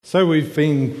So we've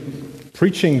been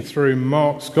preaching through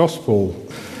Mark's Gospel,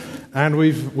 and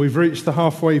we've reached the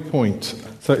halfway point.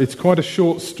 So it's quite a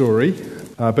short story,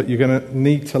 but you're going to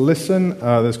need to listen.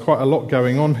 There's quite a lot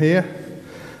going on here,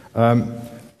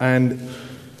 and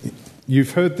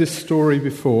you've heard this story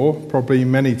before, probably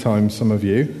many times, some of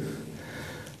you.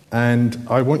 And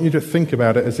I want you to think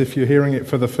about it as if you're hearing it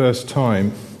for the first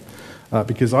time,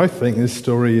 because I think this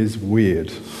story is weird.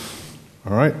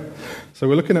 All right? So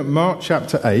we're looking at Mark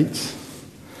chapter 8.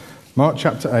 Mark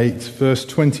chapter 8, verse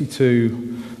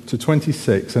 22 to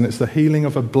 26, and it's the healing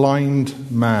of a blind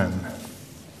man.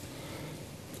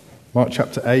 Mark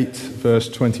chapter 8, verse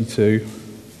 22.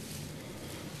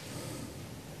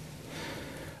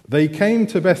 They came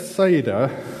to Bethsaida,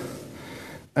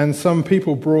 and some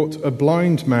people brought a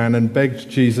blind man and begged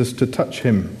Jesus to touch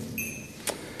him.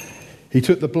 He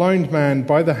took the blind man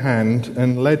by the hand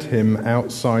and led him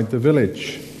outside the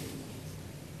village.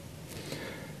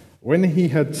 When he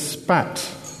had spat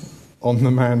on the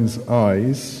man's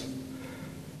eyes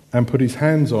and put his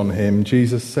hands on him,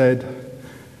 Jesus said,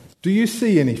 "Do you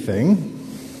see anything?"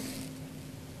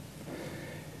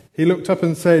 He looked up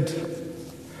and said,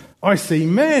 "I see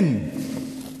men.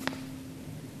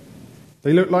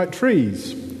 They look like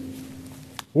trees,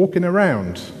 walking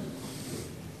around."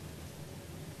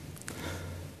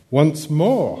 Once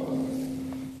more,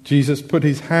 Jesus put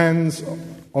his hands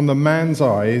on the man's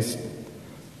eyes.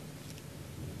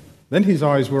 Then his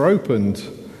eyes were opened,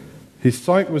 his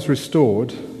sight was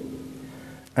restored,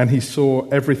 and he saw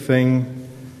everything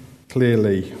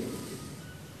clearly.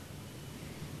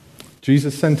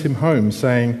 Jesus sent him home,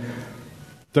 saying,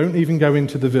 "Don't even go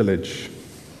into the village."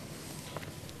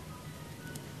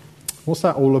 What's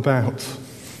that all about?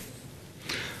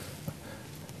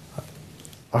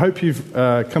 I hope you've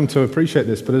come to appreciate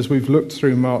this, but as we've looked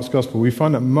through Mark's Gospel, we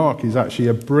find that Mark is actually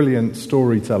a brilliant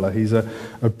storyteller. He's a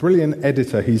brilliant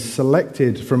editor. He's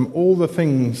selected from all the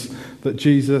things that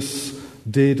Jesus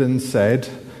did and said,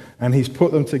 and he's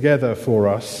put them together for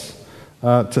us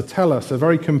to tell us a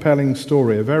very compelling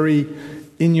story, a very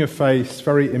in-your-face,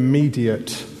 very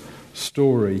immediate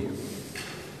story.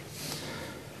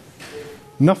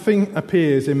 Nothing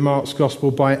appears in Mark's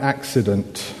Gospel by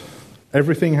accident.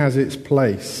 Everything has its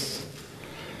place.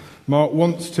 Mark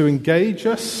wants to engage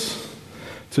us,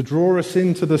 to draw us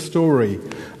into the story.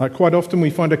 Quite often we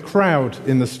find a crowd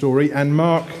in the story, and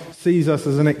Mark sees us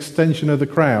as an extension of the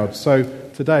crowd. So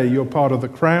today you're part of the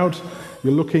crowd.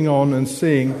 You're looking on and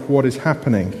seeing what is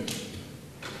happening.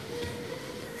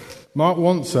 Mark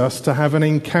wants us to have an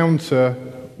encounter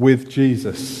with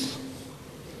Jesus.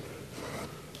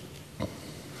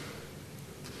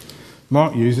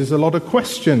 Mark uses a lot of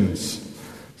questions.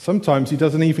 Sometimes he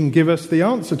doesn't even give us the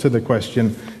answer to the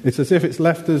question. It's as if it's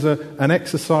left as an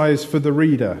exercise for the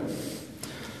reader.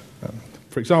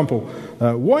 For example,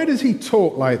 why does he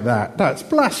talk like that? That's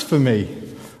blasphemy.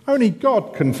 Only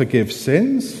God can forgive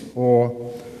sins.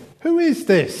 Or, who is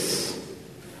this?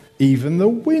 Even the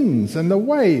winds and the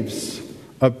waves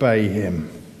obey him.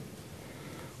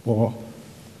 Or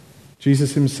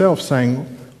Jesus himself saying,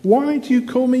 "Why do you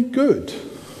call me good?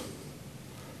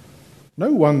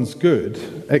 No one's good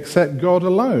except God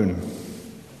alone."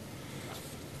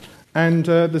 And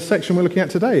the section we're looking at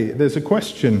today, there's a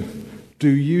question. Do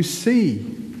you see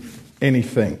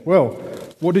anything? Well,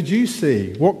 what did you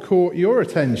see? What caught your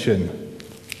attention?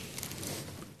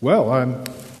 Well,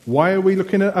 why are we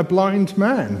looking at a blind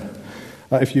man?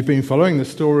 If you've been following the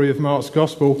story of Mark's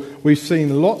Gospel, we've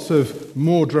seen lots of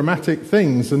more dramatic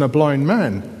things than a blind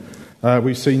man.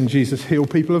 We've seen Jesus heal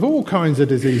people of all kinds of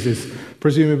diseases,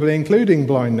 presumably including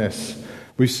blindness.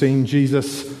 We've seen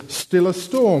Jesus still a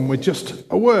storm with just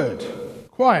a word,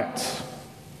 quiet.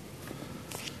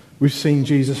 We've seen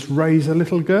Jesus raise a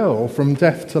little girl from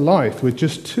death to life with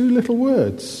just two little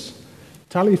words.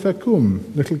 Talitha cum,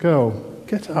 little girl,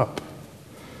 get up.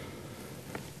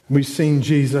 We've seen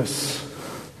Jesus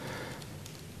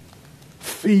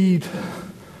feed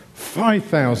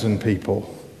 5,000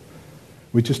 people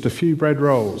with just a few bread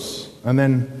rolls, and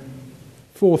then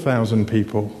 4,000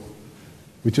 people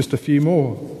with just a few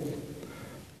more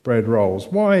bread rolls.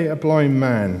 Why a blind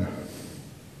man?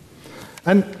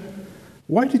 And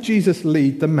why did Jesus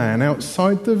lead the man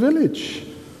outside the village?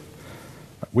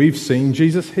 We've seen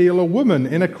Jesus heal a woman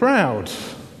in a crowd.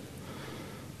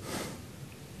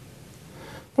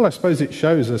 Well, I suppose it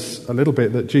shows us a little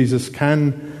bit that Jesus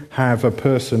can have a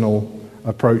personal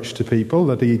approach to people,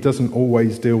 that he doesn't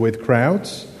always deal with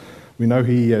crowds. We know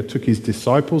he took his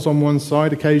disciples on one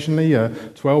side occasionally,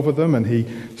 12 of them, and he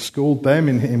schooled them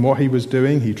in what he was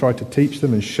doing. He tried to teach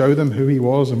them and show them who he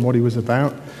was and what he was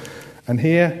about. And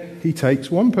here he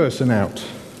takes one person out.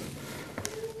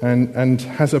 and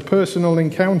has a personal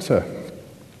encounter.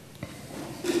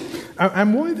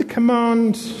 And why the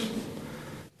command,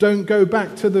 don't go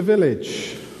back to the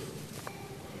village?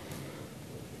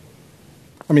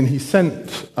 I mean, he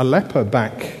sent a leper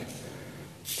back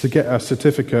to get a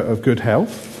certificate of good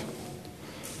health.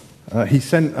 He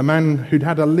sent a man who'd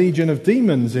had a legion of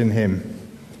demons in him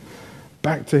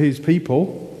back to his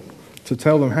people to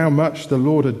tell them how much the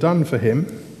Lord had done for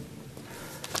him.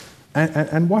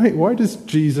 And why does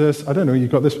Jesus, I don't know,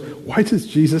 you've got this, why does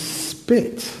Jesus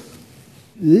spit?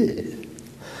 Ugh.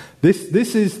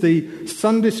 This is the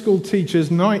Sunday school teacher's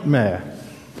nightmare.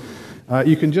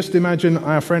 You can just imagine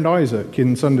our friend Isaac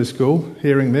in Sunday school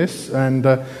hearing this, and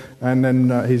then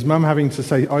his mum having to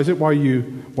say, Isaac, why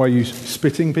are you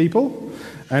spitting people?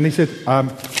 And he said,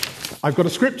 I've got a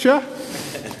scripture.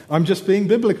 I'm just being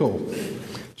biblical.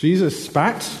 Jesus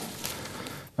spat.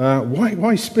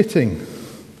 Why spitting?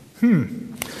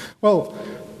 Well,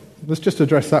 let's just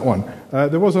address that one.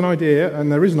 There was an idea,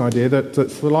 and there is an idea, that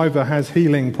saliva has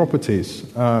healing properties.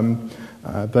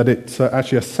 That it's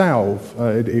actually a salve.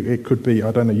 It could be,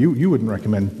 I don't know, you wouldn't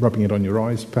recommend rubbing it on your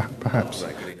eyes, perhaps.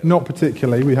 Not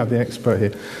particularly, we have the expert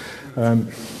here.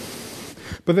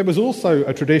 But there was also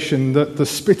a tradition that the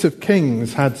spit of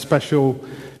kings had special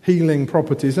healing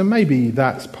properties, and maybe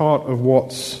that's part of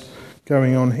what's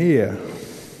going on here.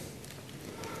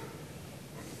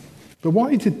 But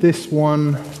why did this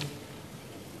one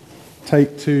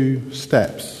take 2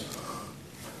 steps?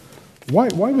 Why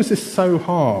was this so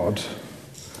hard?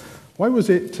 Why was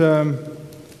it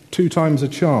 2 times a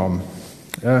charm?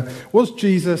 Was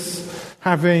Jesus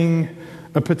having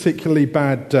a particularly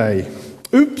bad day?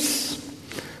 Oops,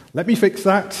 let me fix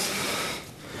that.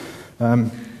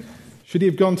 Should he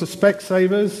have gone to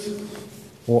Specsavers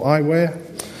or eyewear?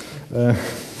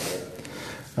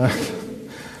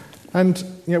 And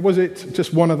was it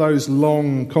just one of those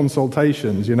long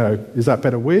consultations? Is that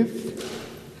better with?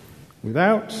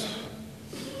 Without?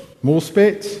 More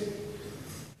spit?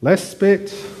 Less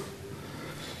spit?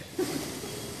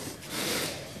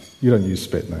 You don't use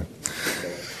spit now.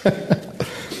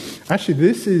 Actually,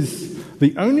 this is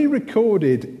the only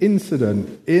recorded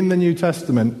incident in the New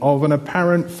Testament of an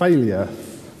apparent failure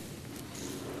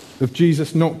of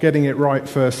Jesus not getting it right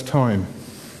first time.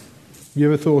 Have you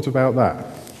ever thought about that?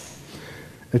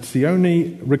 It's the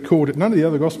only recorded. None of the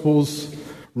other Gospels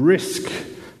risk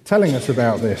telling us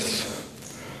about this.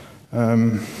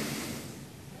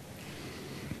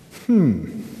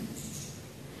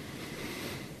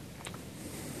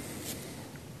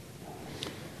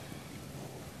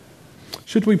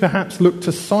 Should we perhaps look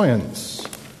to science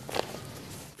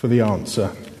for the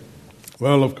answer?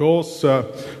 Well, of course,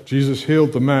 Jesus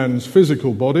healed the man's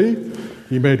physical body.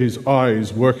 He made his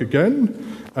eyes work again.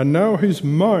 And now his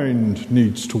mind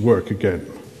needs to work again.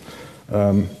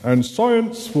 And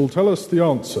science will tell us the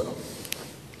answer.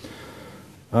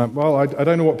 Well, I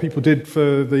don't know what people did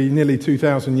for the nearly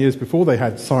 2,000 years before they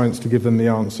had science to give them the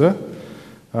answer.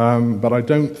 But I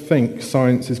don't think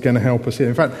science is going to help us here.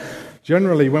 In fact,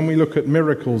 generally, when we look at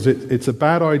miracles, it's a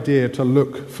bad idea to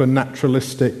look for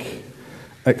naturalistic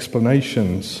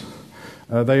explanations.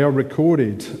 They are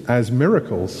recorded as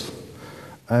miracles,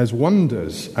 as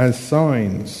wonders, as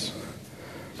signs.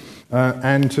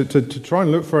 And to try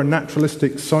and look for a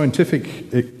naturalistic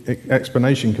scientific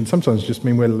explanation can sometimes just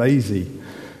mean we're lazy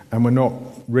and we're not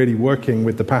really working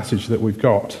with the passage that we've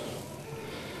got.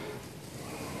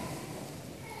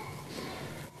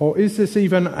 Or is this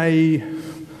even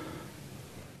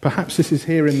perhaps this is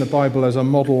here in the Bible as a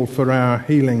model for our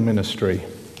healing ministry?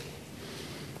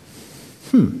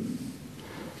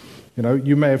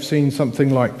 You may have seen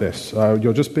something like this.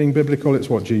 You're just being biblical, it's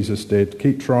what Jesus did.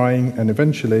 Keep trying, and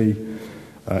eventually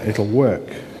it'll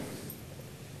work.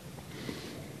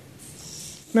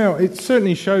 Now, it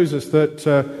certainly shows us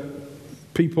that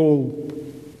people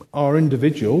are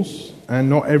individuals, and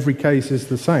not every case is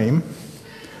the same.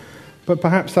 But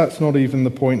perhaps that's not even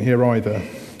the point here either.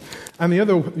 And the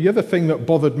other thing that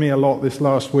bothered me a lot this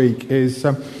last week is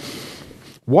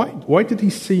why did he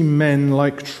see men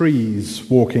like trees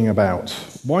walking about?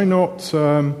 Why not,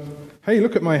 hey,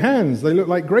 look at my hands, they look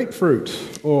like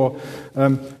grapefruit. Or,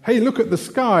 hey, look at the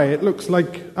sky, it looks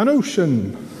like an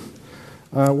ocean.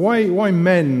 Why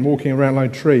men walking around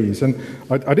like trees? And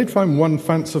I did find one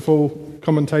fanciful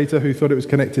commentator who thought it was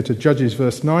connected to Judges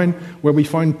verse 9, where we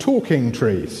find talking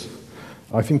trees.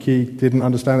 I think he didn't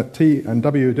understand that T and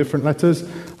W are different letters.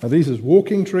 These are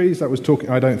walking trees. That was talking.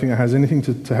 I don't think it has anything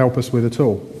to help us with at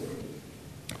all.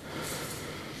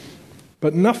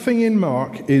 But nothing in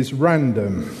Mark is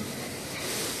random.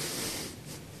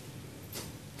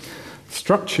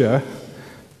 Structure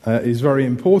is very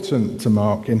important to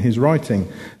Mark in his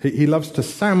writing. He loves to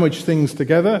sandwich things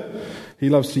together. He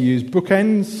loves to use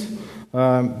bookends.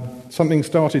 Something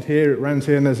started here, it runs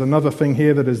here, and there's another thing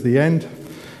here that is the end.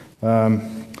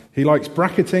 He likes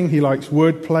bracketing, he likes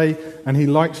wordplay, and he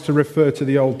likes to refer to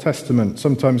the Old Testament,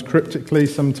 sometimes cryptically,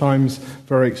 sometimes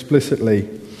very explicitly.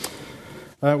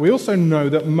 We also know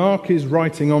that Mark is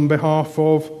writing on behalf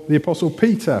of the Apostle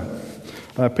Peter.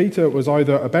 Peter was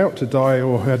either about to die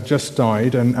or had just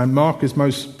died, and Mark is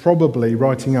most probably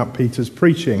writing up Peter's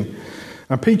preaching.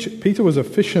 And Peter was a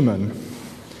fisherman,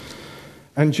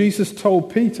 and Jesus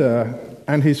told Peter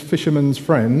and his fishermen's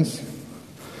friends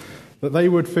that they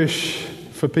would fish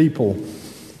for people.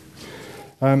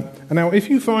 And now, if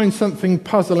you find something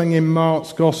puzzling in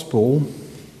Mark's gospel,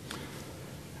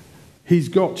 he's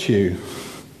got you.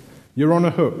 You're on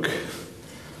a hook.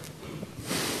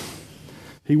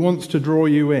 He wants to draw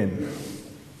you in.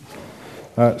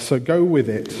 So go with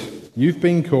it. You've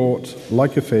been caught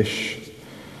like a fish.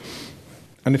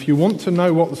 And if you want to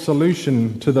know what the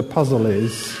solution to the puzzle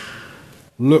is,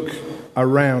 look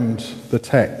around the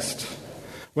text.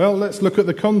 Well, let's look at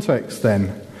the context then.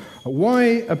 Why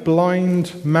a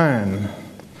blind man?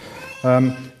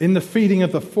 In the feeding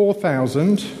of the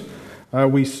 4,000,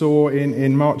 we saw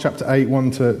in Mark chapter 8,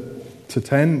 1 to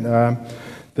 10,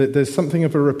 that there's something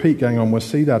of a repeat going on. We'll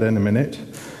see that in a minute.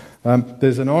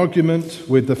 There's an argument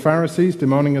with the Pharisees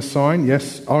demanding a sign.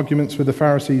 Yes, arguments with the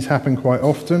Pharisees happen quite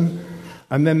often.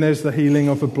 And then there's the healing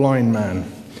of a blind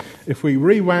man. If we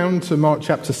rewound to Mark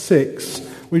chapter 6,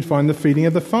 we'd find the feeding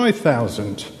of the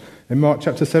 5,000. In Mark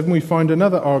chapter 7, we find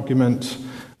another argument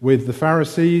with the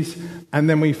Pharisees, and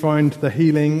then we find the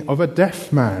healing of a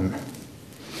deaf man.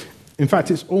 In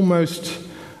fact, it's almost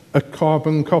a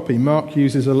carbon copy. Mark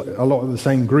uses a lot of the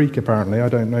same Greek, apparently. I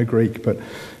don't know Greek, but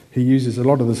he uses a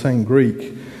lot of the same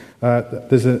Greek.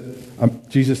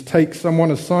 Jesus takes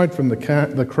someone aside from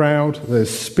the crowd. There's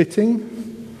spitting,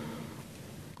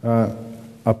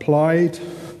 applied,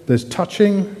 there's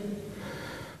touching,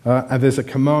 and there's a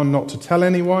command not to tell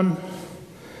anyone,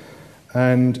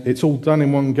 and it's all done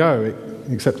in one go,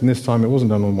 except in this time it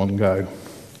wasn't done in one go.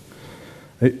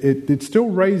 It still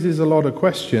raises a lot of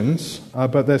questions,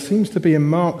 but there seems to be in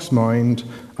Mark's mind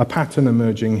a pattern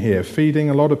emerging here. Feeding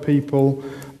a lot of people,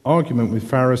 argument with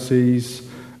Pharisees,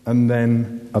 and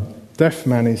then a deaf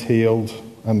man is healed,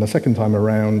 and the second time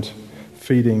around,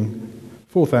 feeding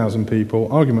 4,000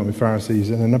 people, argument with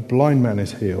Pharisees, and then a blind man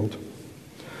is healed.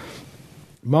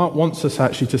 Mark wants us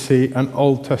actually to see an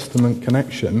Old Testament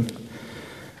connection,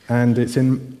 and it's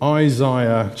in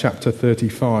Isaiah chapter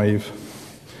 35,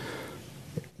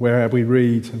 where we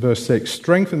read, verse 6,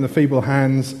 "Strengthen the feeble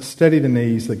hands, steady the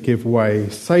knees that give way.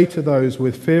 Say to those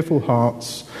with fearful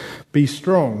hearts, be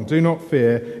strong, do not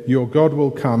fear, your God will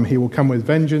come. He will come with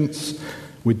vengeance,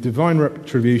 with divine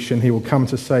retribution, he will come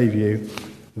to save you.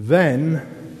 Then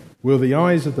will the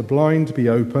eyes of the blind be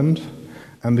opened,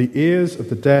 and the ears of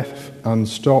the deaf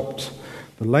unstopped.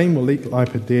 The lame will leap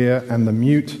like a deer, and the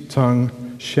mute tongue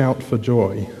shout for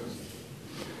joy."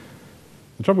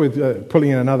 The trouble with pulling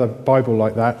in another Bible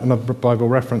like that, another Bible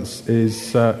reference,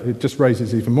 is it just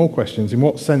raises even more questions. In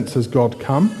what sense has God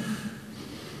come?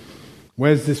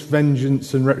 Where's this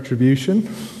vengeance and retribution?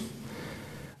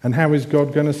 And how is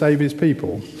God going to save his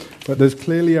people? But there's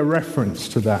clearly a reference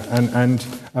to that, and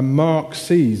Mark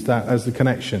sees that as the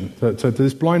connection. So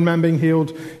this blind man being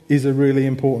healed is a really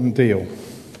important deal.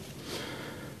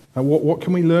 And what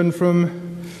can we learn from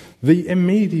the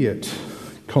immediate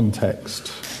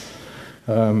context?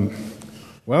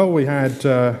 Well, we had,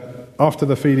 after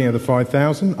the feeding of the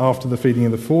 5,000, after the feeding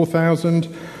of the 4,000,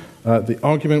 the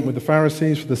argument with the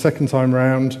Pharisees for the second time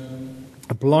round,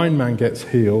 a blind man gets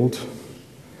healed.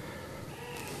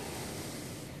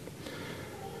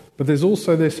 But there's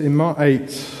also this in Mark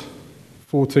 8,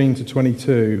 14 to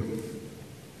 22.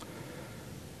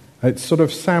 It's sort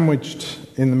of sandwiched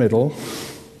in the middle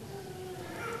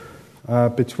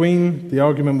between the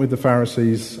argument with the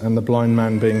Pharisees and the blind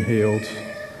man being healed.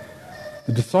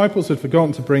 The disciples had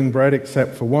forgotten to bring bread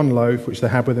except for one loaf, which they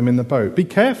had with them in the boat. "Be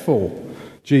careful,"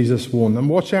 Jesus warned them.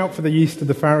 "Watch out for the yeast of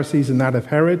the Pharisees and that of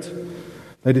Herod."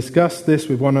 They discussed this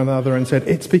with one another and said,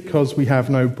 "It's because we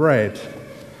have no bread."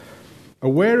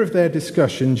 Aware of their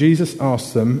discussion, Jesus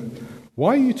asked them,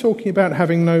 "Why are you talking about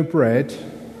having no bread?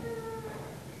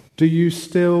 Do you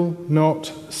still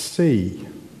not see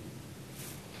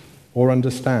or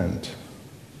understand?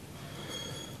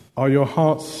 Are your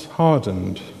hearts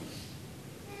hardened?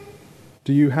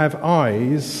 Do you have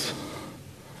eyes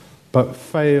but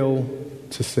fail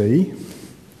to see,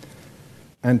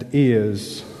 and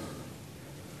ears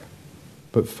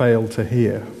but fail to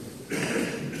hear?"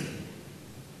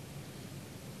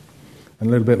 And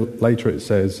a little bit later it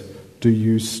says, do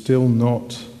you still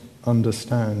not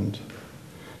understand?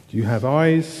 Do you have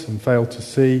eyes and fail to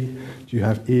see? Do you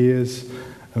have ears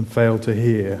and fail to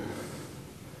hear?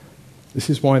 This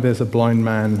is why there's a blind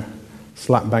man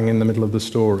slap bang in the middle of the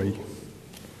story.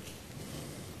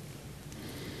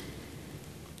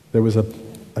 There was a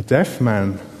deaf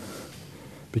man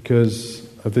because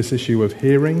of this issue of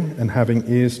hearing and having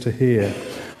ears to hear.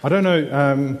 I don't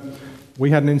know, we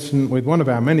had an incident with one of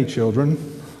our many children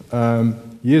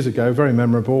years ago, very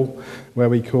memorable, where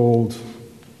we called...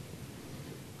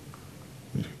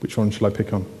 Which one shall I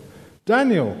pick on?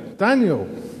 Daniel!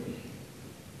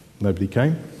 Nobody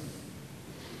came.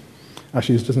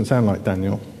 Actually, this doesn't sound like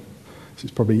Daniel. This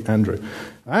is probably Andrew.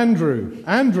 Andrew!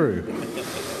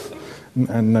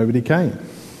 And nobody came.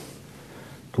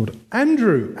 Called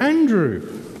Andrew!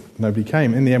 Nobody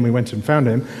came. In the end, we went and found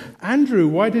him. Andrew,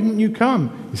 why didn't you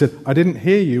come? He said, I didn't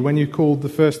hear you when you called the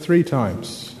first 3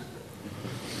 times.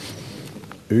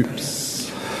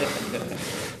 Oops.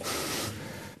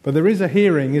 But there is a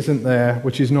hearing, isn't there,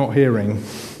 which is not hearing.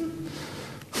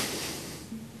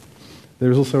 There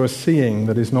is also a seeing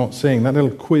that is not seeing. That little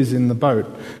quiz in the boat.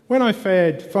 When I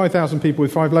fed 5,000 people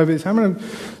with 5 loaves, how many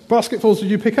basketfuls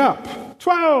did you pick up?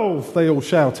 12, they all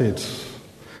shouted.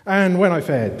 And when I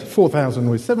fed 4,000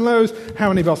 with 7 loaves, how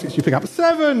many baskets did you pick up?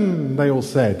 7, they all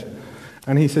said.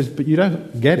 And he says, but you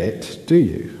don't get it, do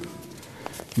you?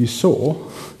 You saw,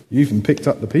 you even picked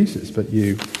up the pieces, but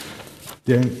you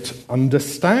don't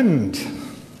understand.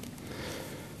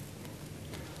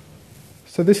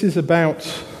 So this is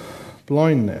about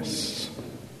blindness.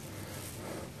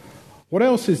 What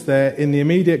else is there in the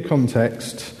immediate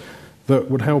context that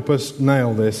would help us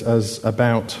nail this as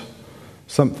about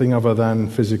something other than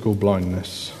physical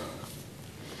blindness?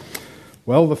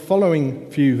 Well, the following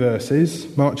few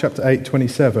verses, Mark chapter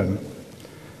 8:27,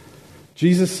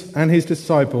 Jesus and his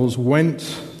disciples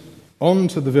went on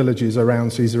to the villages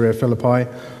around Caesarea Philippi.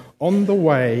 On the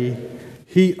way,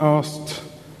 he asked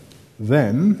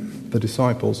them, the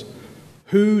disciples,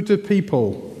 who do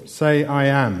people say I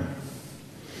am?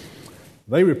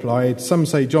 They replied, some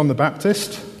say John the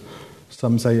Baptist,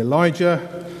 some say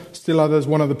Elijah, still others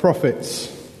one of the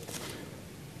prophets.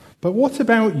 But what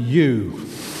about you?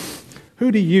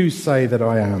 Who do you say that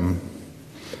I am?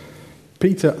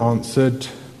 Peter answered,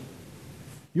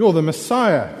 you're the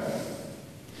Messiah.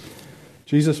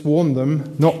 Jesus warned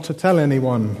them not to tell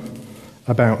anyone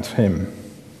about him.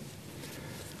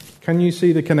 Can you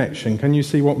see the connection? Can you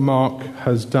see what Mark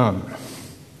has done?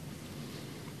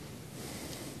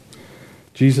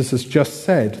 Jesus has just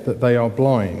said that they are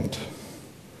blind.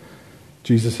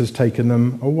 Jesus has taken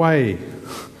them away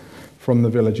from the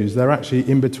villages. They're actually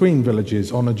in between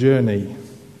villages on a journey.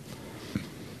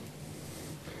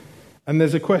 And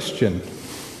there's a question.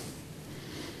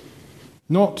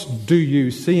 Not do you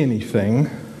see anything,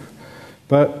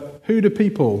 but who do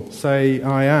people say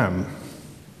I am?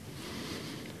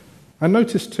 And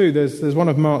notice too, there's one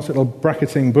of Mark's little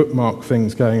bracketing bookmark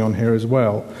things going on here as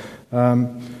well.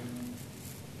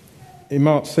 In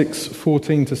Mark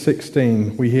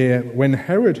 6:14-16, we hear, when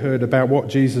Herod heard about what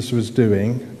Jesus was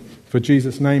doing, for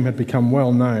Jesus' name had become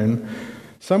well known,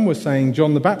 some were saying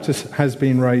John the Baptist has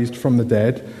been raised from the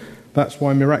dead. That's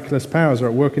why miraculous powers are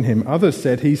at work in him. Others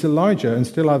said he's Elijah, and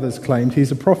still others claimed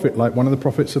he's a prophet, like one of the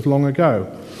prophets of long ago.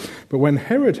 But when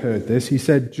Herod heard this, he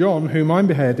said, John, whom I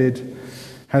beheaded,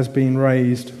 has been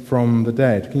raised from the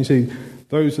dead. Can you see?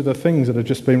 Those are the things that have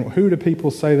just been... Who do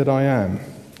people say that I am?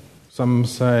 Some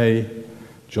say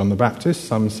John the Baptist,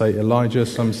 some say Elijah,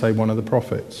 some say one of the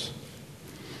prophets.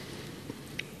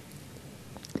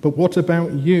 But what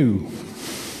about you?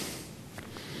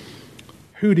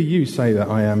 Who do you say that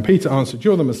I am? Peter answered,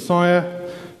 you're the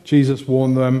Messiah. Jesus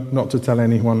warned them not to tell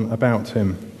anyone about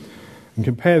him. And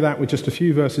compare that with just a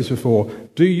few verses before.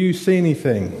 Do you see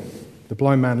anything? The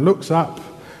blind man looks up.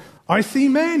 I see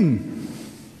men.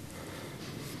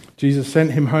 Jesus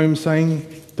sent him home saying,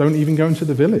 don't even go into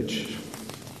the village.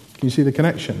 Can you see the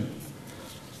connection?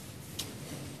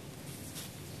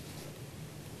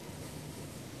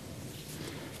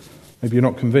 Maybe you're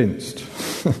not convinced.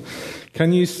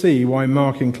 Can you see why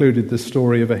Mark included the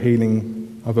story of a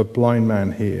healing of a blind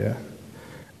man here?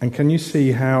 And can you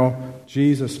see how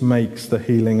Jesus makes the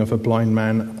healing of a blind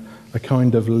man a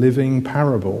kind of living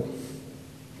parable?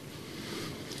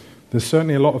 There's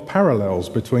certainly a lot of parallels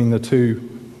between the two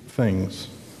things.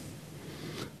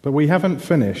 But we haven't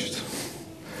finished,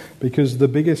 because the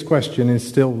biggest question is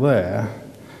still there.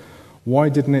 Why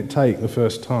didn't it take the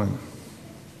first time?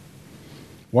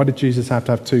 Why did Jesus have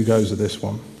to have 2 goes at this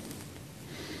one?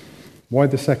 Why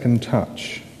the second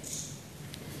touch?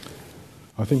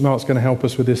 I think Mark's going to help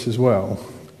us with this as well.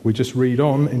 We just read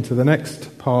on into the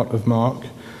next part of Mark.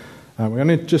 We're going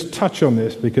to just touch on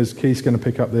this because Keith's going to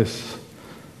pick up this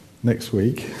next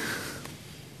week.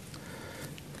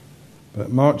 But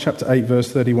Mark chapter 8,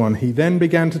 verse 31, he then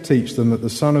began to teach them that the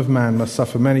Son of Man must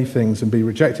suffer many things and be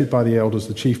rejected by the elders,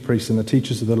 the chief priests, and the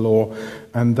teachers of the law,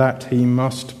 and that he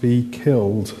must be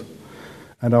killed,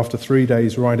 and after 3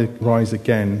 days rise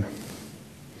again.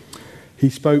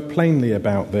 He spoke plainly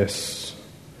about this,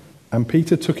 and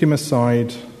Peter took him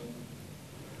aside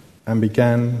and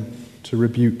began to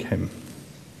rebuke him.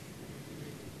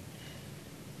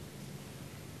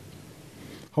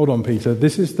 Hold on, Peter.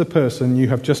 This is the person you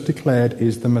have just declared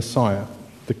is the Messiah,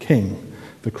 the King,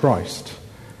 the Christ.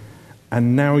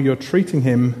 And now you're treating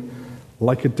him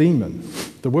like a demon.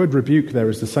 The word rebuke there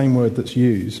is the same word that's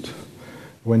used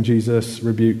when Jesus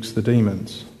rebukes the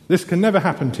demons. This can never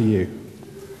happen to you.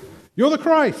 You're the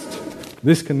Christ.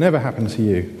 This can never happen to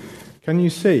you. Can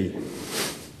you see?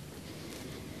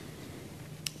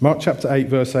 Mark chapter 8,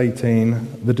 verse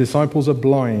 18, the disciples are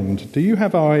blind. Do you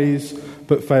have eyes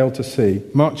but fail to see?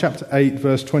 Mark chapter 8,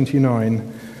 verse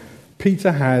 29,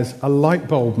 Peter has a light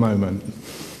bulb moment.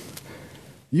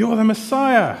 You're the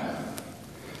Messiah.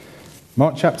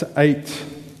 Mark chapter 8,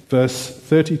 verse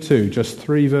 32, just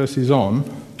 3 verses on,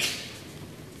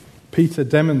 Peter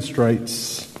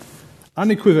demonstrates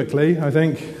unequivocally, I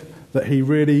think, that he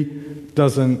really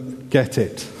doesn't get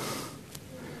it.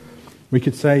 We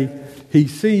could say he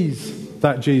sees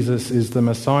that Jesus is the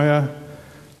Messiah,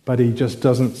 but he just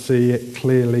doesn't see it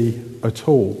clearly at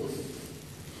all.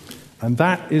 And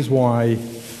that is why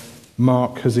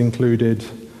Mark has included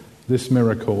this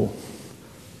miracle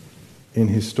in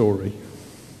his story.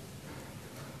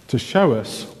 To show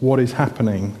us what is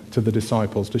happening to the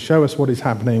disciples, to show us what is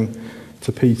happening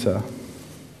to Peter.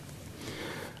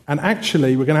 And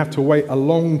actually, we're going to have to wait a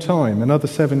long time, another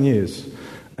 7 years,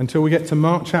 until we get to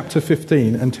Mark chapter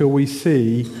 15, until we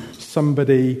see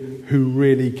somebody who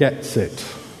really gets it.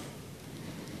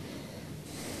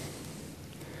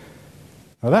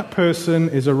 Now, that person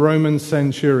is a Roman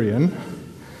centurion,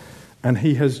 and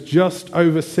he has just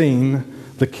overseen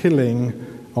the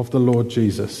killing of the Lord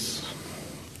Jesus.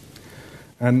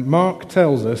 And Mark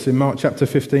tells us in Mark chapter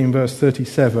 15, verse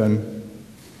 37,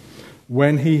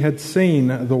 when he had seen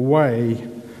the way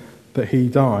that he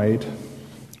died,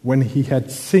 when he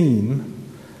had seen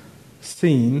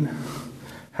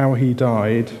how he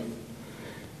died,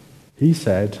 he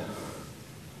said,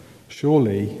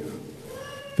 surely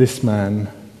this man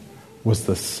was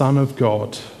the Son of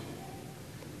God.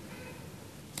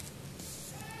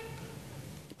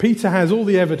 Peter has all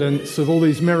the evidence of all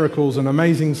these miracles and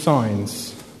amazing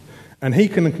signs, and he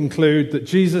can conclude that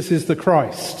Jesus is the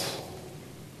Christ.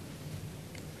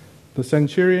 The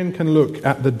centurion can look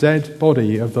at the dead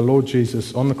body of the Lord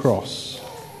Jesus on the cross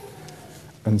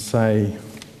and say,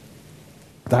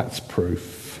 that's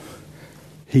proof.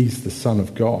 He's the Son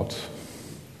of God.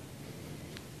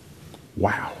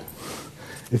 Wow.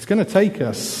 It's going to take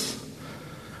us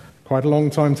quite a long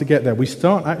time to get there. We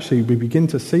begin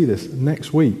to see this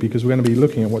next week because we're going to be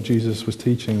looking at what Jesus was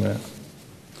teaching there.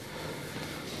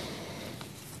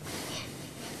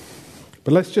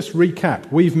 But let's just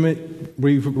recap.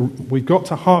 We've got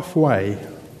to halfway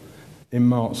in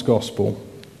Mark's Gospel.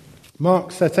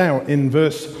 Mark set out in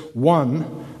verse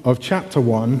 1 of chapter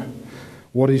 1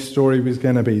 what his story was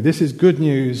going to be. This is good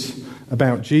news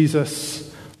about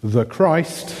Jesus, the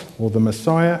Christ, or the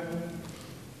Messiah,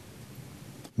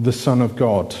 the Son of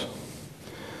God.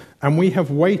 And we have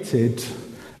waited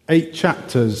 8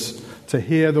 chapters to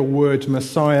hear the word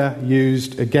Messiah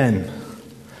used again.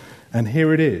 And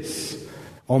here it is,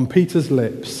 on Peter's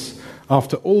lips,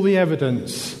 after all the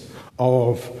evidence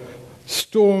of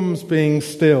storms being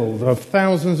stilled, of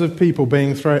thousands of people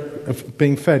being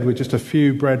fed with just a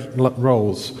few bread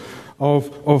rolls,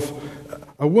 of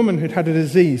a woman who'd had a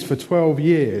disease for 12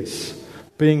 years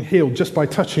being healed just by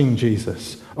touching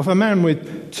Jesus, of a man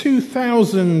with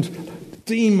 2,000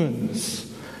 demons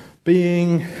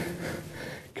being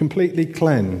completely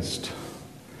cleansed,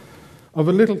 of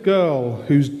a little girl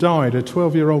who's died, a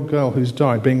 12-year-old girl who's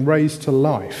died, being raised to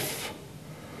life.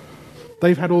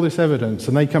 They've had all this evidence,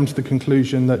 and they come to the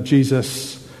conclusion that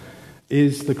Jesus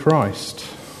is the Christ.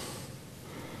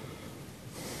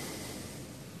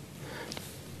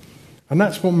 And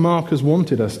that's what Mark has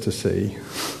wanted us to see.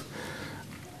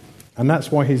 And that's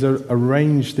why he's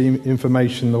arranged the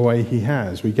information the way he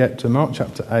has. We get to Mark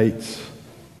chapter 8,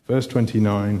 verse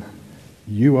 29,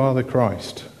 you are the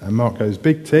Christ. And Mark goes,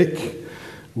 big tick,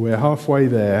 we're halfway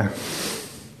there.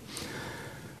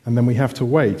 And then we have to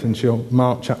wait until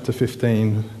Mark chapter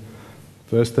 15,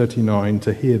 verse 39,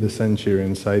 to hear the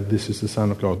centurion say, "This is the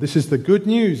Son of God." This is the good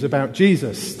news about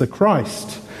Jesus, the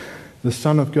Christ, the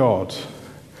Son of God.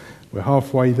 We're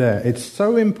halfway there. It's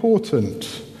so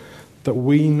important that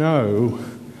we know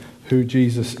who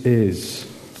Jesus is.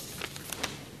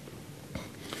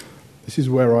 This is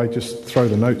where I just throw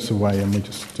the notes away and we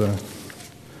just...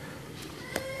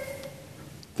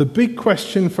 The big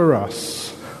question for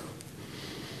us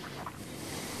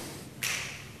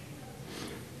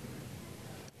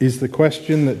is the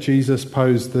question that Jesus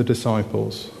posed the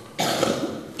disciples.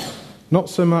 Not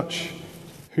so much,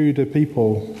 who do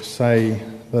people say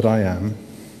that I am?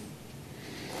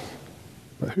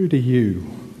 But who do you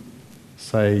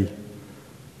say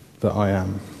that I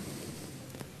am?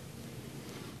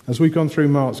 As we've gone through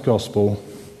Mark's Gospel,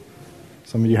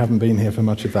 some of you haven't been here for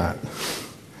much of that,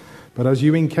 but as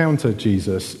you encounter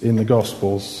Jesus in the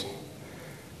Gospels,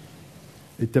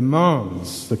 it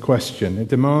demands the question, it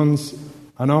demands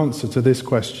an answer to this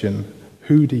question: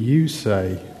 who do you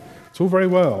say? It's all very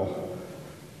well.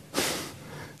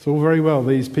 It's all very well,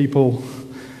 these people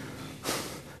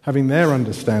having their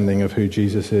understanding of who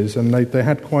Jesus is, and they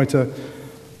had quite a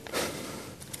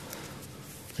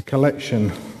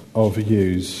collection of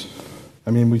yous.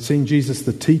 I mean, we've seen Jesus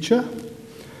the teacher,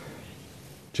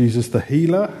 Jesus the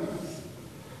healer,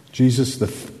 Jesus the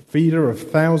feeder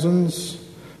of thousands,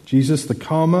 Jesus the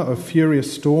calmer of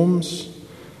furious storms,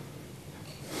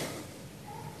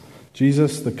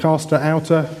 Jesus the caster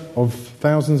outer of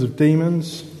thousands of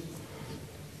demons,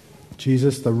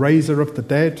 Jesus the raiser of the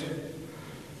dead,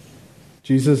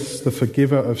 Jesus the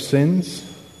forgiver of sins.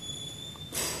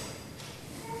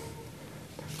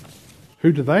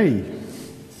 Who do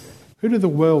the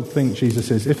world think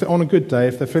Jesus is? If on a good day,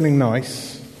 if they're feeling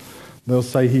nice, they'll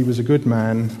say he was a good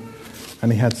man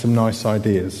and he had some nice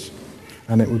ideas.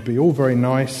 And it would be all very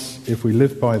nice if we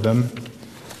lived by them,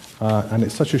 and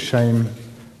it's such a shame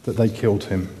that they killed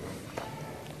him.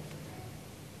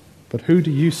 But who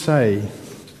do you say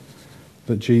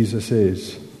that Jesus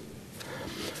is?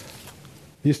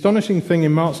 The astonishing thing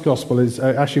in Mark's Gospel is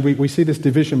actually we see this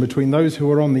division between those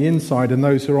who are on the inside and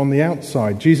those who are on the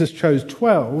outside. Jesus chose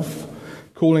 12,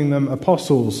 calling them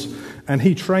apostles, and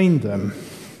he trained them.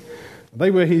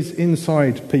 They were his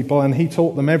inside people, and he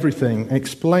taught them everything,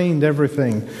 explained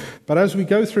everything. But as we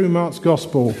go through Mark's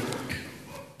Gospel,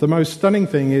 the most stunning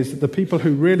thing is that the people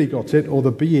who really got it, or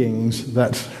the beings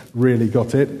that really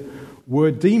got it, were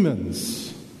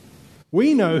demons.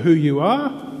 We know who you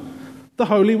are. The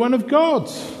Holy One of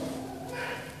God.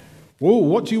 Whoa,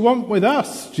 what do you want with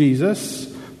us,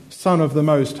 Jesus, Son of the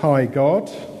Most High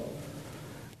God?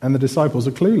 And the disciples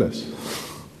are clueless.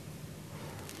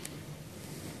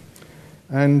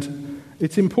 And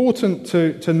it's important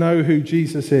to know who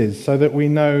Jesus is so that we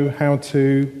know how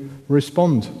to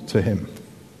respond to him.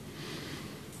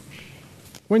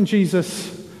 When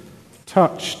Jesus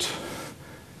touched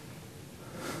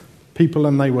people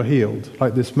and they were healed,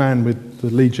 like this man with the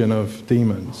legion of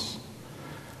demons,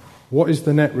 what is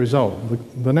the net result?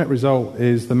 The net result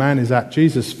is the man is at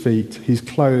Jesus' feet, he's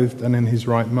clothed and in his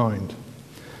right mind.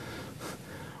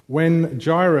 When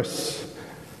Jairus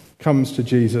comes to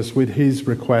Jesus with his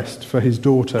request for his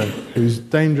daughter, who's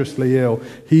dangerously ill,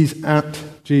 he's at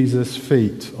Jesus'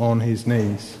 feet on his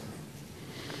knees.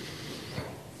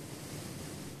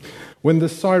 When the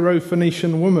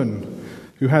Syrophoenician woman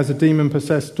who has a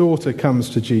demon-possessed daughter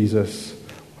comes to Jesus,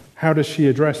 how does she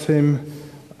address him?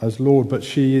 As Lord, but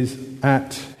she is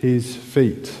at his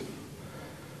feet.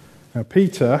 Now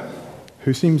Peter,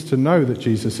 who seems to know that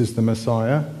Jesus is the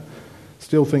Messiah,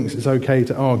 still thinks it's okay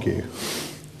to argue.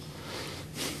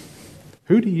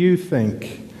 Who do you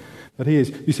think that he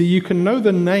is? You see, you can know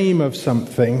the name of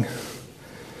something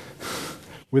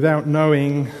without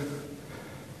knowing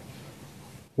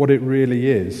what it really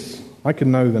is. I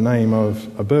can know the name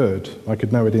of a bird. I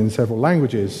could know it in several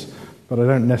languages, but I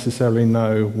don't necessarily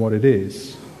know what it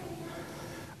is.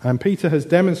 And Peter has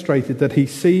demonstrated that he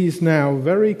sees now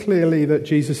very clearly that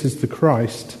Jesus is the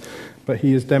Christ, but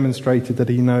he has demonstrated that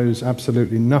he knows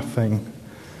absolutely nothing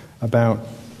about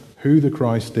who the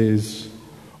Christ is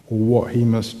or what he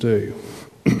must do.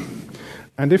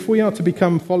 And if we are to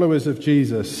become followers of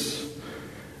Jesus,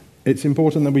 it's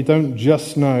important that we don't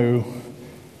just know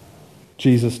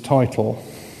Jesus' title,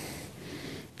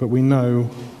 but we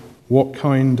know what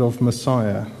kind of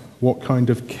Messiah, what kind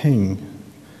of king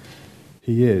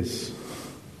he is.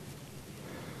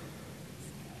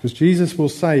 Because Jesus will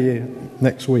say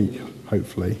next week,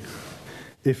 hopefully,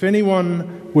 if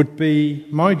anyone would be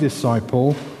my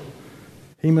disciple,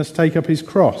 he must take up his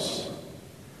cross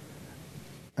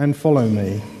and follow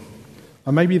me.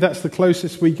 And maybe that's the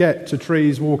closest we get to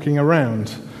trees walking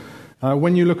around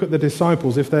When you look at the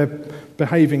disciples, if they're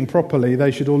behaving properly,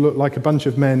 they should all look like a bunch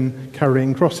of men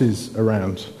carrying crosses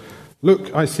around.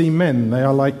 Look, I see men. They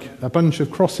are like a bunch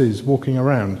of crosses walking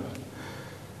around.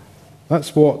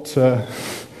 That's what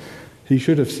he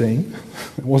should have seen.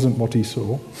 It wasn't what he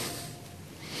saw.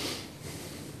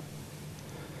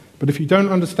 But if you don't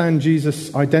understand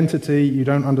Jesus' identity, you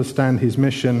don't understand his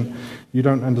mission, you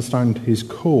don't understand his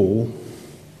call,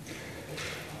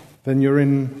 then you're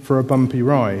in for a bumpy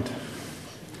ride.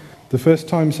 The first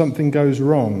time something goes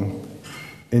wrong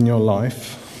in your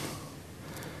life,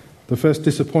 the first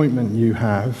disappointment you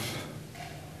have,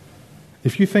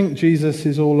 if you think Jesus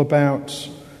is all about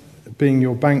being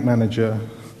your bank manager,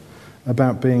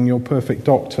 about being your perfect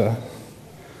doctor,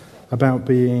 about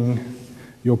being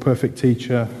your perfect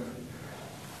teacher,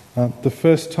 the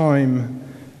first time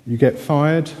you get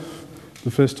fired,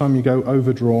 the first time you go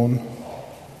overdrawn,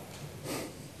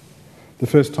 the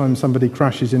first time somebody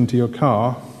crashes into your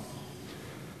car,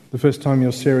 the first time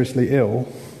you're seriously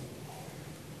ill,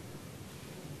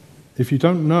 if you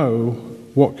don't know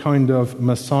what kind of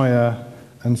Messiah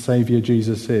and Saviour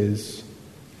Jesus is,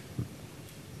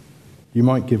 you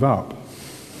might give up.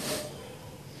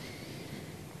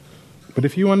 But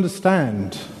if you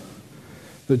understand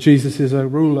that Jesus is a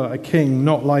ruler, a king,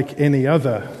 not like any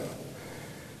other,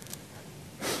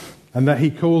 and that he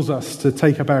calls us to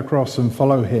take up our cross and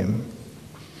follow him,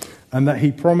 and that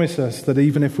he promises us that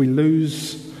even if we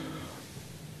lose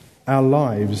our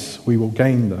lives, we will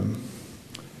gain them.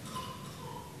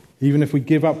 Even if we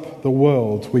give up the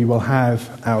world, we will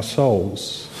have our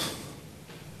souls.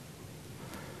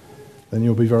 Then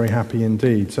you'll be very happy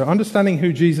indeed. So understanding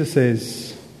who Jesus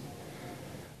is,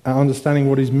 and understanding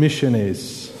what his mission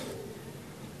is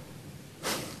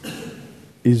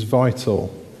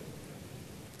vital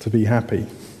to be happy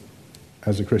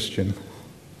as a Christian.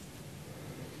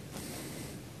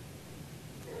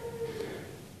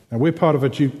 Now, we're part of a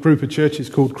group of churches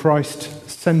called Christ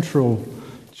Central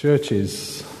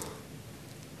Churches,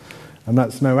 and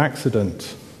that's no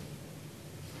accident.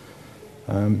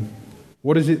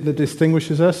 What is it that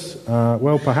distinguishes us?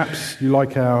 Well, perhaps you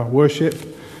like our worship,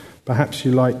 perhaps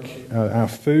you like our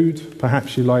food,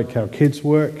 perhaps you like our kids'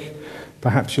 work,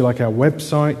 perhaps you like our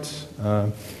website,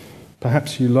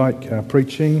 perhaps you like our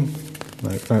preaching.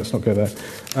 No, let's not go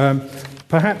there.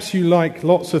 Perhaps you like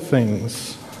lots of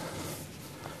things,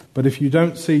 but if you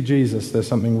don't see Jesus, there's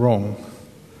something wrong.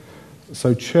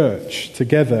 So church,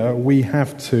 together, we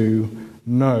have to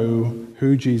know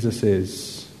who Jesus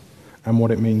is and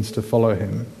what it means to follow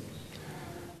him.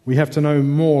 We have to know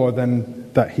more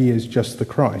than that he is just the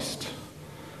Christ.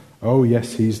 Oh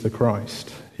yes, he's the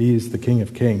Christ. He is the King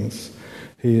of Kings.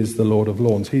 He is the Lord of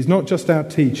Lords. He's not just our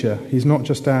teacher. He's not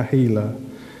just our healer.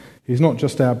 He's not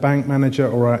just our bank manager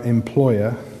or our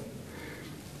employer.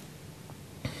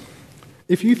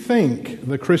 If you think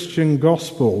the Christian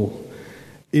gospel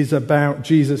is about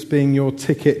Jesus being your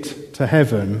ticket to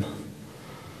heaven,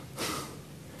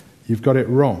 you've got it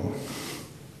wrong.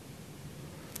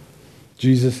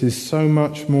 Jesus is so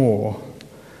much more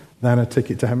than a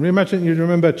ticket to heaven. You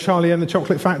remember Charlie and the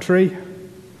Chocolate Factory?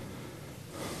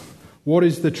 What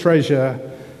is the treasure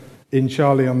in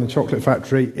Charlie and the Chocolate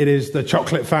Factory? It is the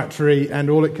chocolate factory and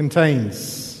all it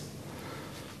contains.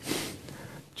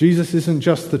 Jesus isn't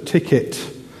just the ticket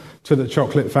to the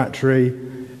chocolate factory.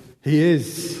 He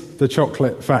is the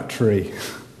chocolate factory.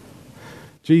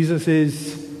 Jesus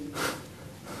is...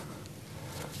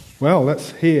 Well,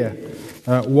 let's hear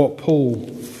what Paul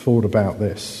thought about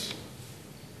this.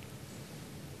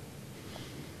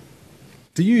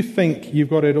 Do you think you've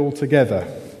got it all together?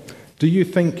 Do you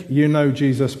think you know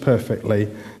Jesus perfectly?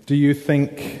 Do you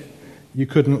think you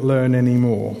couldn't learn any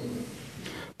more?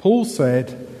 Paul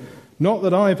said, "Not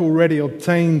that I've already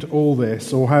obtained all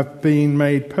this or have been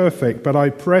made perfect, but I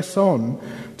press on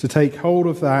to take hold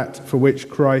of that for which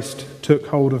Christ took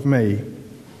hold of me.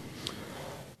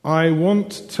 I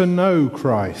want to know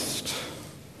Christ."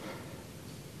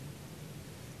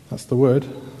 That's the word.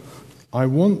 I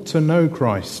want to know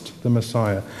Christ, the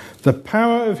Messiah, the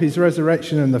power of his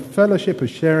resurrection and the fellowship of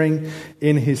sharing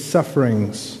in his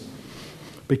sufferings,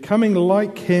 becoming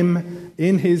like him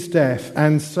in his death,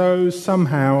 and so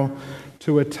somehow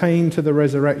to attain to the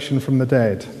resurrection from the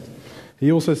dead.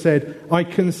 He also said, "I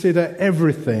consider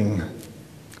everything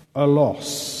a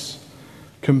loss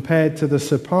compared to the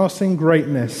surpassing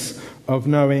greatness of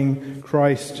knowing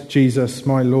Christ Jesus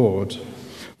my Lord,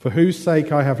 for whose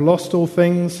sake I have lost all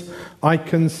things. I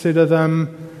consider them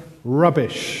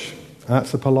rubbish."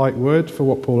 That's a polite word for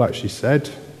what Paul actually said.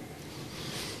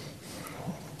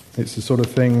 It's the sort of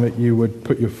thing that you would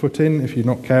put your foot in if you're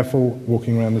not careful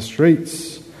walking around the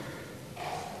streets.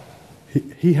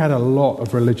 He had a lot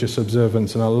of religious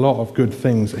observance and a lot of good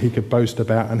things that he could boast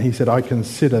about, and he said, I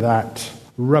consider that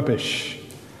rubbish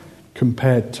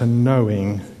compared to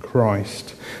knowing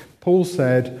Christ. Paul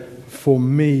said, for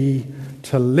me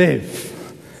to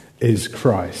live is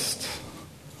Christ,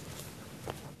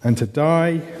 and to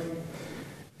die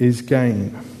is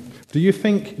gain. Do you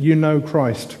think you know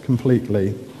Christ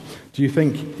completely? Do you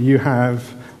think you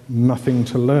have nothing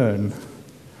to learn?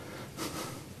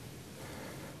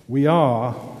 We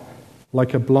are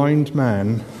like a blind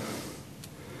man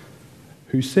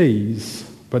who sees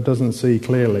but doesn't see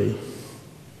clearly.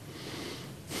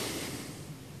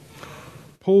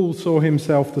 Paul saw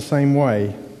himself the same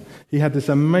way. He had this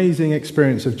amazing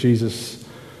experience of Jesus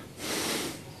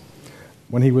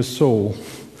when he was Saul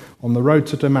on the road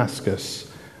to Damascus,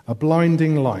 a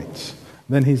blinding light.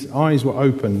 Then his eyes were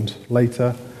opened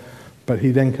later, but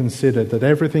he then considered that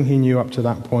everything he knew up to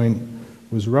that point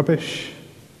was rubbish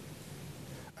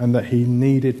and that he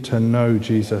needed to know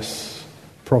Jesus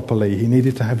properly. He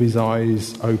needed to have his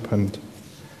eyes opened.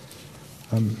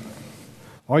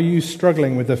 Are you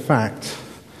struggling with the fact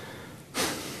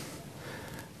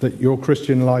that your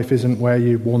Christian life isn't where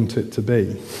you want it to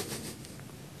be?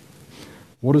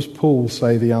 What does Paul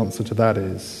say the answer to that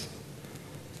is?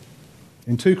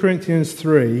 In 2 Corinthians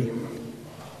 3,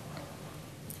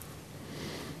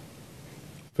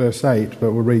 verse 8,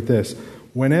 but we'll read this.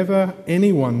 Whenever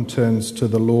anyone turns to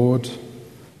the Lord,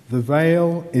 the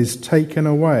veil is taken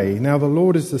away. Now the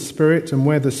Lord is the Spirit, and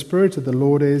where the Spirit of the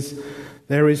Lord is,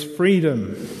 there is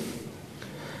freedom.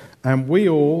 And we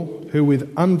all, who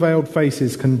with unveiled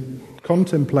faces can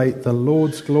contemplate the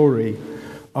Lord's glory,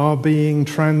 are being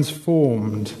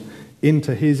transformed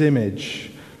into his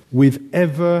image with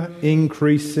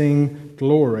ever-increasing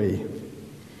glory,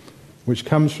 which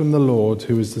comes from the Lord,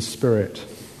 who is the Spirit.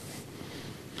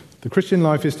 The Christian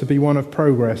life is to be one of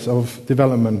progress, of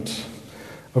development,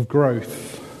 of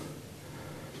growth.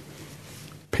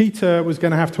 Peter was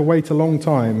going to have to wait a long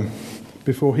time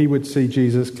before he would see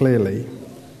Jesus clearly.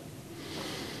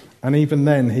 And even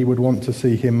then, he would want to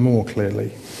see him more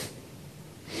clearly.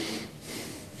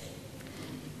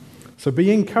 So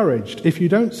be encouraged. If you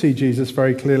don't see Jesus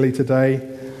very clearly today,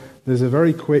 there's a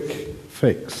very quick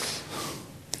fix.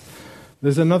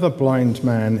 There's another blind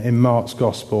man in Mark's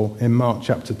Gospel, in Mark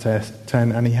chapter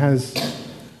 10, and he has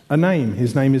a name.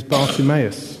 His name is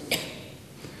Bartimaeus.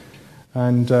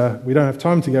 And we don't have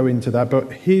time to go into that,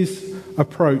 but his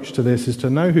approach to this is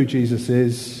to know who Jesus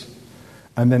is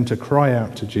and then to cry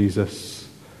out to Jesus,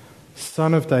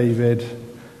 Son of David,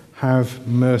 have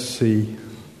mercy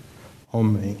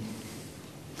on me.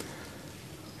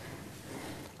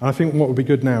 I think what would be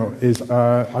good now is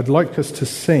I'd like us to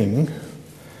sing.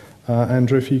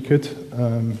 Andrew, if you could.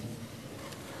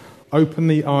 Open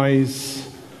the eyes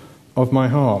of my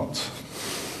heart.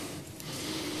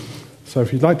 So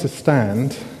if you'd like to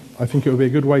stand, I think it would be a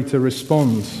good way to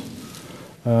respond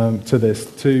to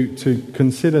this, to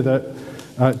consider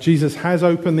that Jesus has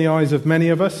opened the eyes of many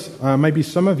of us. Maybe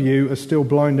some of you are still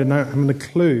blind and don't have a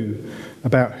clue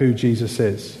about who Jesus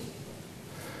is.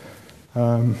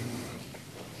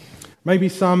 Maybe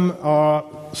some are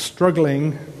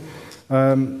struggling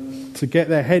to get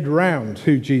their head round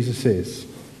who Jesus is.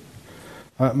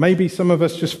 Maybe some of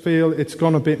us just feel it's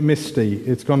gone a bit misty,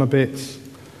 it's gone a bit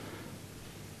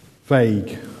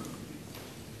vague.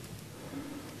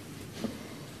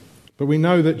 But we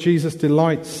know that Jesus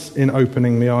delights in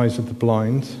opening the eyes of the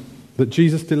blind, that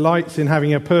Jesus delights in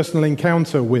having a personal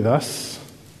encounter with us.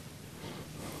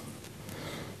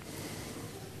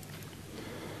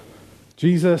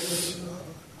 Jesus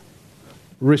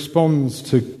responds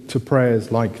to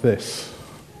prayers like this.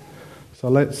 So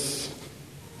let's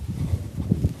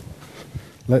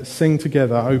sing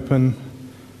together, Open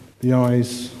the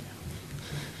Eyes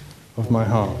of My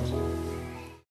Heart.